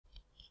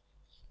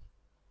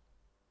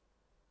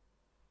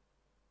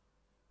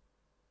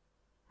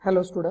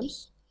Hello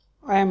students,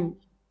 I am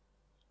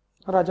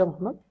Raja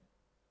Muhammad.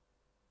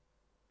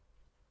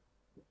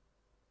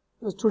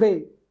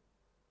 Today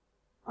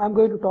I am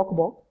going to talk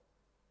about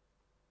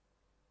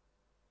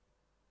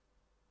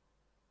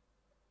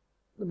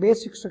the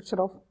basic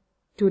structure of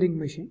Turing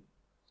machine.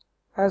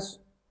 As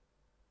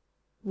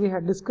we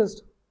had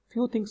discussed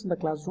few things in the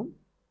classroom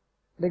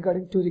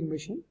regarding Turing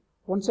machine,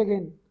 once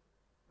again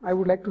I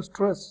would like to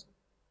stress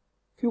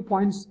few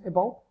points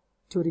about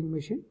Turing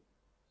machine,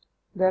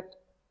 that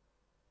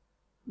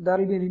there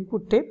will be an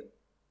input tape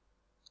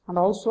and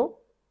also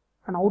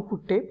an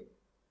output tape.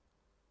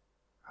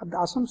 The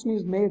assumption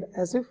is made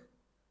as if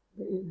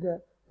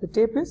the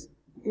tape is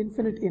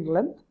infinite in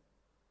length.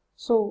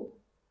 So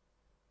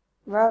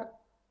where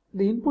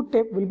the input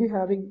tape will be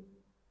having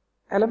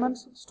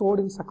elements stored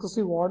in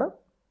successive order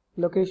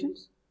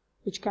locations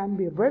which can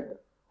be read,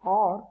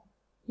 or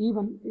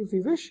even if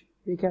we wish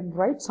we can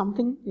write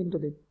something into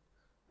it,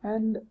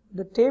 and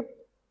the tape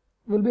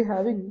will be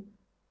having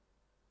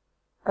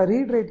a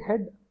read-write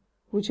head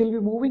which will be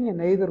moving in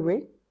either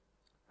way,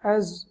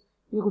 as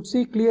you could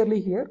see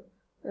clearly here.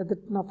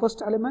 The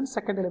first element,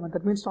 second element,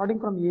 that means starting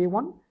from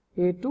A1,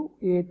 A2,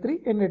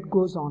 A3, and it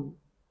goes on.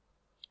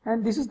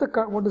 And this is the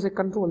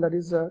control, that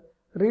is a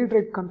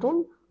read-write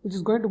control, which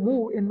is going to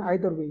move in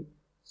either way.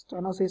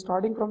 Now say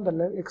starting from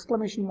the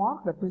exclamation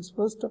mark, that means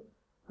first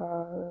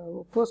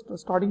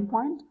starting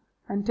point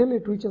until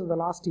it reaches the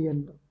last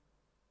end.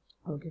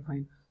 Okay,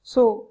 fine.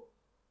 So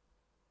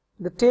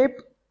the tape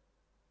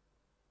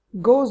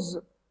goes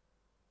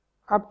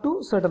up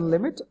to certain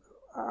limit,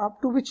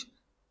 up to which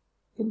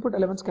input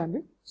elements can be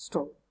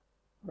stored,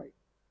 right?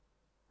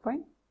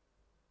 Fine.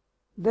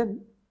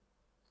 Then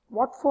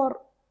what for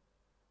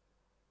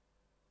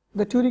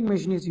the Turing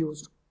machine is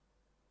used?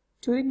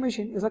 Turing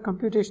machine is a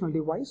computational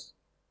device,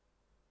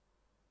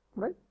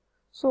 right?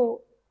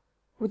 So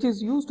which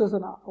is used as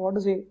an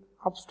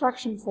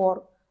abstraction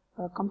for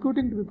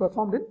computing to be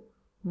performed in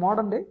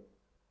modern day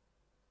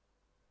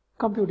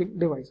computing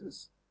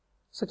devices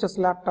such as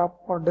laptop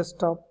or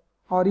desktop,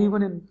 or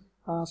even in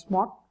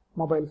smart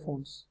mobile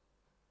phones,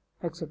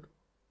 etc.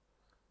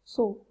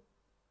 So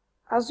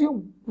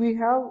assume we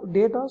have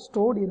data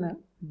stored in a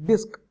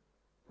disk,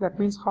 that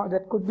means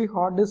that could be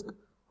hard disk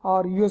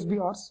or USB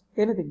or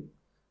anything.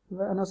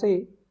 When I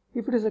say,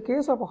 if it is a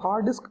case of a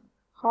hard disk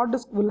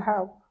will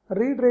have a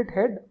read-write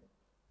head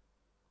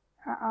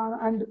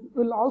and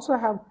will also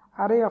have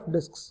array of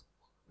disks.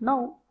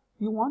 Now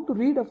you want to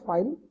read a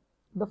file,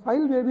 the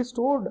file may be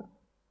stored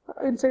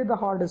inside the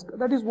hard disk.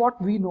 That is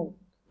what we know,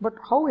 but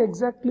how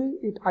exactly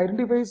it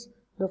identifies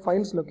the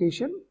file's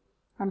location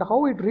and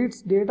how it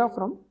reads data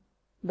from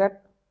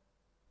that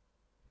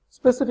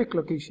specific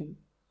location.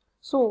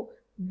 So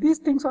these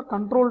things are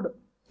controlled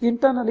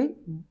internally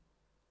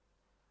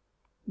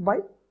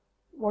by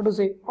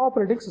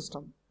operating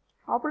system.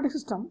 Operating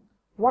system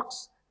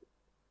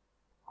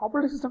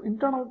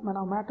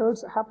internal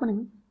matters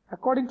happening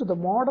according to the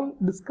model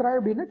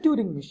described in a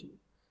Turing machine.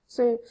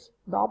 Say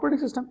the operating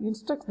system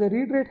instructs the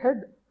read-write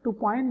head to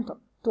point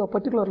to a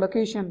particular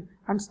location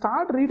and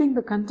start reading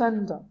the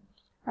content,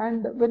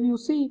 and when you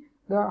see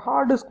the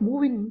hard disk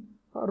moving,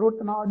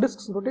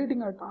 disks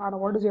rotating at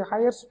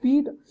higher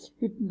speed,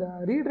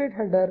 the read-write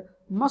header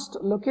must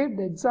locate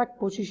the exact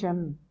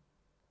position,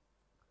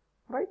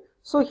 right?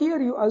 So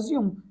here you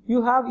assume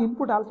you have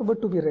input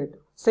alphabet to be read.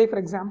 Say for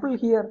example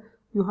here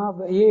you have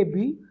A,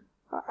 B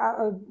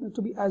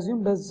to be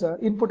assumed as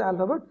input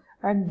alphabet,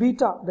 and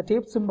beta, the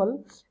tape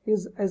symbol,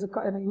 is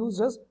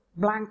used as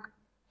blank.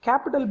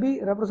 Capital B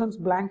represents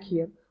blank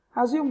here.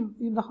 Assume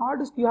in the hard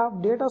disk you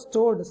have data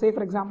stored, say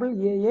for example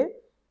AA,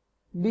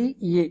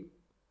 BA,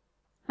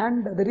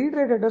 and the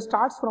read-write header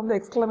starts from the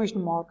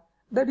exclamation mark,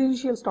 that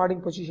initial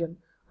starting position.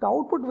 The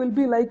output will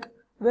be like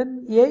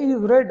when A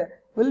is read,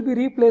 will be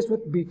replaced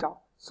with beta.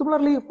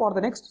 Similarly for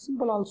the next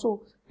symbol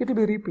also it will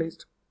be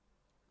replaced.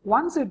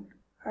 Once it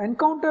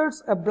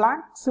encounters a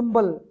blank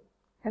symbol,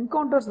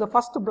 encounters the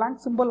first blank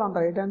symbol on the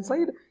right hand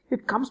side,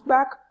 it comes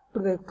back to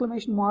the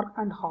exclamation mark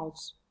and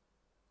halts.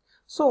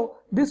 So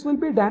this will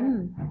be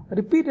done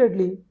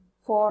repeatedly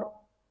for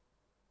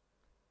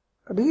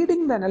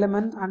reading an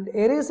element and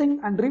erasing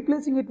and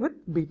replacing it with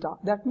beta.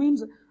 That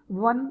means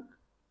when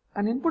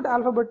an input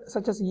alphabet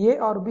such as A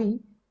or B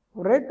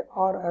read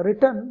or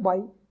written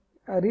by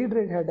a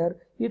read-write header,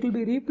 it will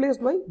be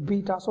replaced by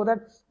beta, so that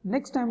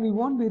next time we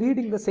won't be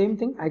reading the same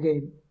thing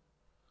again.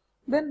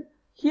 Then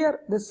here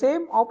the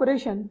same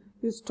operation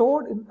is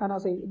stored in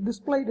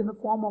displayed in the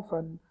form of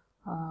an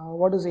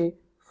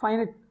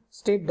finite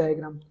state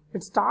diagram.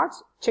 It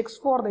starts, checks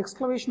for the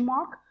exclamation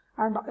mark,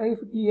 and if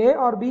A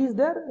or B is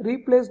there,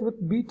 replaced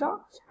with beta,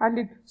 and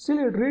it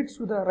reads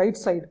to the right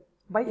side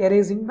by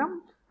erasing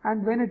them.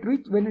 And when it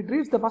reads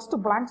the first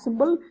blank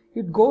symbol,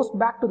 it goes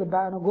back to the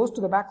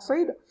back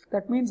side.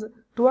 That means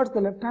towards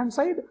the left hand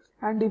side.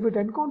 And if it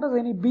encounters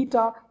any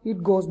beta,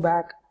 it goes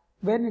back.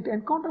 When it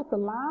encounters the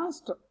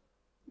last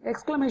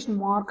exclamation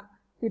mark,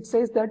 it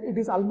says that it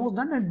is almost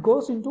done and it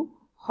goes into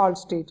halt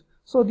state.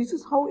 So this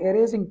is how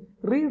erasing,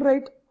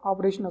 read-write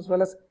operation as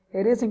well as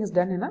erasing is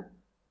done in a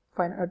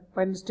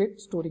final state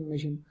Turing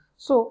machine.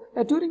 So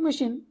a Turing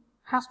machine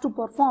has to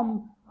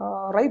perform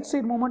right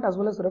side movement as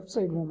well as left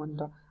side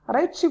movement.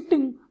 Right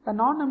shifting a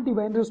non-empty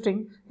binary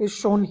string is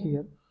shown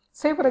here.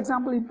 Say for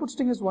example, input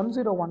string is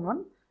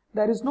 1011.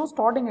 There is no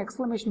starting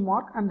exclamation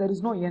mark and there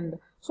is no end.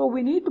 So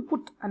we need to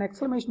put an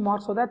exclamation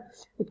mark so that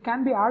it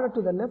can be added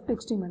to the left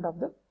extreme end of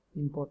the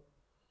input.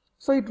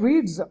 So it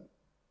reads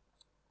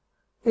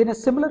in a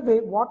similar way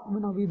what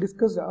we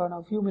discussed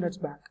a few minutes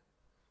back.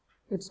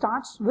 It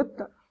starts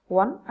with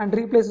 1 and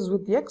replaces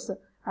with x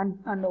and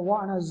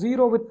a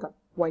 0 with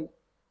y.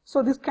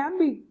 So this can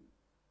be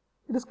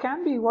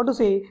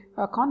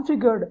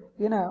configured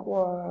in a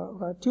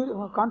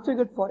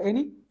configured for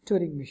any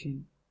Turing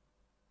machine.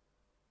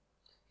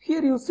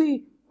 Here you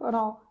see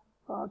to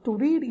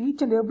read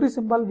each and every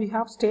symbol we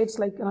have states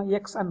like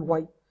x and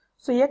y.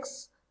 So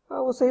x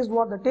says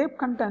what the tape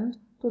content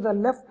to the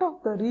left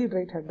of the read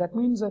write head. That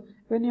means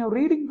when you're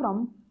reading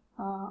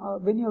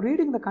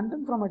the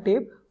content from a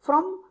tape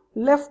from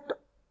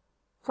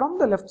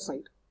the left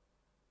side,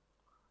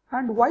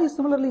 and y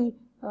similarly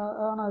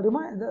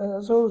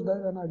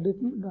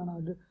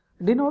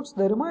denotes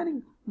the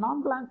remaining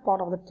non-blank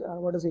part of the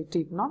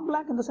tape.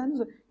 Non-blank in the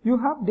sense you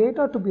have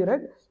data to be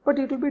read, but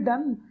it will be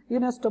done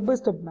in a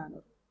step-by-step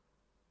manner.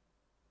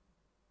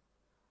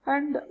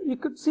 And you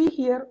could see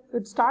here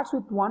it starts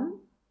with 1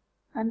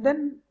 and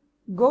then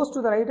goes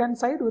to the right hand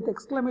side with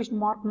exclamation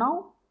mark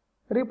now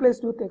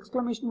replaced with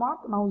exclamation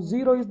mark. Now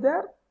 0 is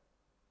there,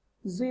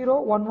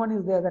 0, 1, 1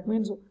 is there. That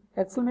means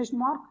exclamation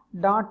mark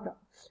dot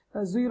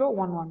 0,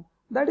 1, 1.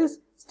 That is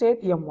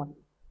state M1.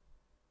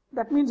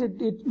 That means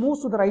it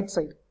moves to the right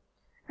side.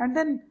 And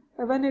then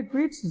when it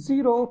reads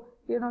 0,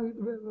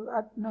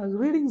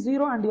 reading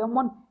 0 and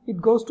M1,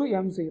 it goes to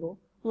M0.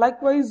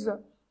 Likewise,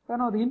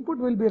 the input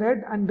will be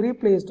read and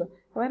replaced.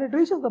 When it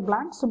reaches the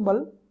blank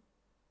symbol,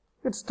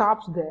 it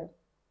stops there.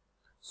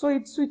 So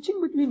it's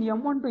switching between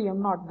M1 to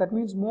M0. That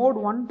means mode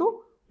 1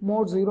 to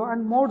mode 0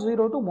 and mode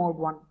 0 to mode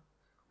 1.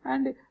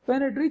 And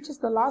when it reaches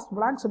the last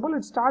blank symbol,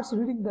 it starts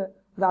reading the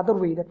other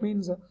way. That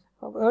means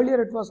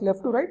earlier it was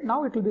left to right,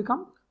 now it will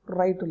become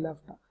right to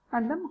left,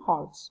 and then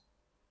halts.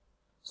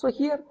 So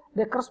here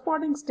the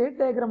corresponding state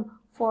diagram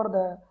for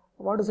the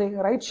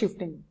right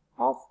shifting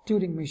of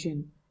Turing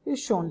machine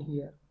is shown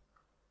here.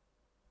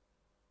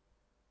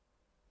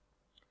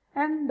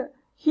 And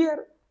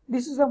here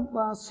this is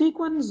a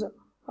sequence of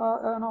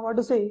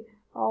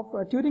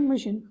a Turing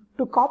machine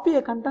to copy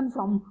a content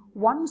from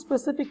one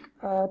specific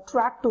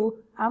track to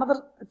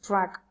another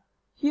track.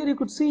 Here you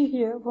could see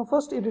here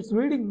first it is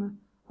reading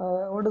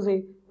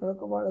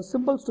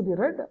symbols to be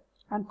read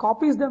and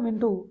copies them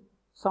into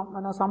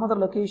some other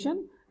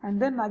location, and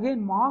then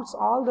again marks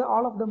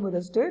all of them with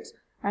the states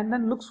and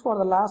then looks for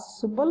the last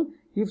symbol.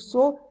 If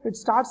so, it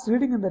starts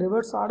reading in the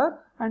reverse order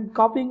and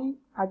copying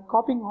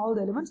all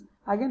the elements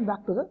again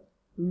back to the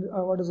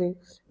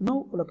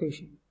new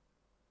location.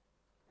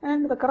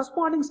 And the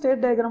corresponding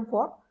state diagram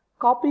for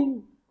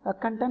copying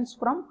contents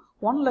from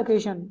one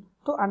location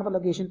to another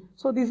location.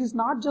 So this is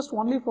not just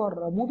only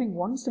for moving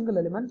one single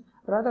element,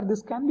 rather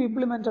this can be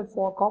implemented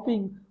for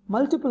copying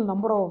multiple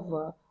number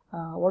of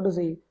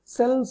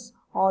cells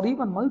or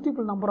even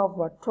multiple number of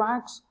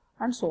tracks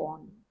and so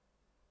on.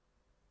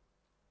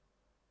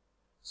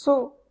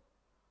 So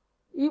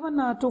even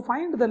to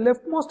find the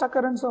leftmost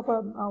occurrence of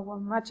a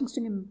matching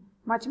string,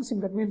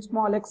 that means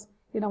small x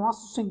in a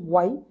master string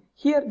y,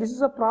 here this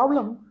is a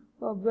problem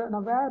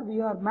where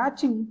we are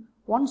matching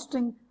one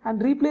string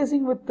and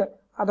replacing with the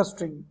other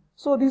string.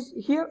 So this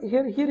here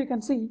you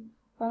can see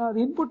the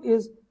input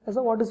is as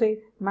a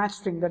match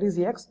string, that is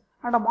x,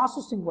 and a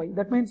master string y.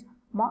 That means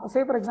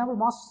say for example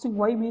master string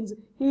y means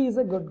he is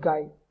a good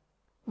guy,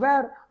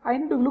 where I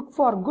need to look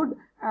for good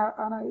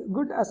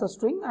as a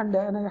string and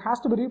it has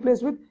to be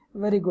replaced with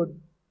very good.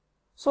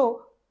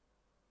 So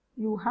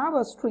you have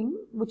a string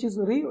which is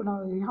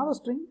you have a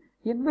string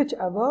in which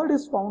a word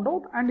is found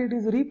out and it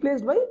is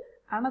replaced by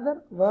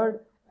another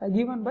word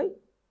given by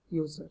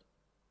user.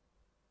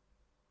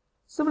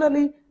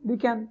 Similarly, we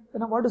can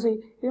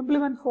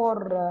implement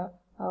for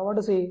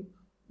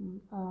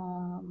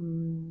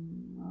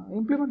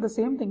implement the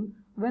same thing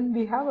when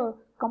we have a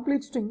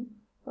complete string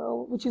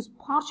which is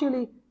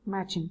partially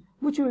matching,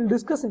 which we will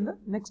discuss in the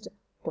next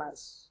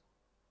class.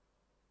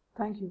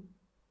 Thank you.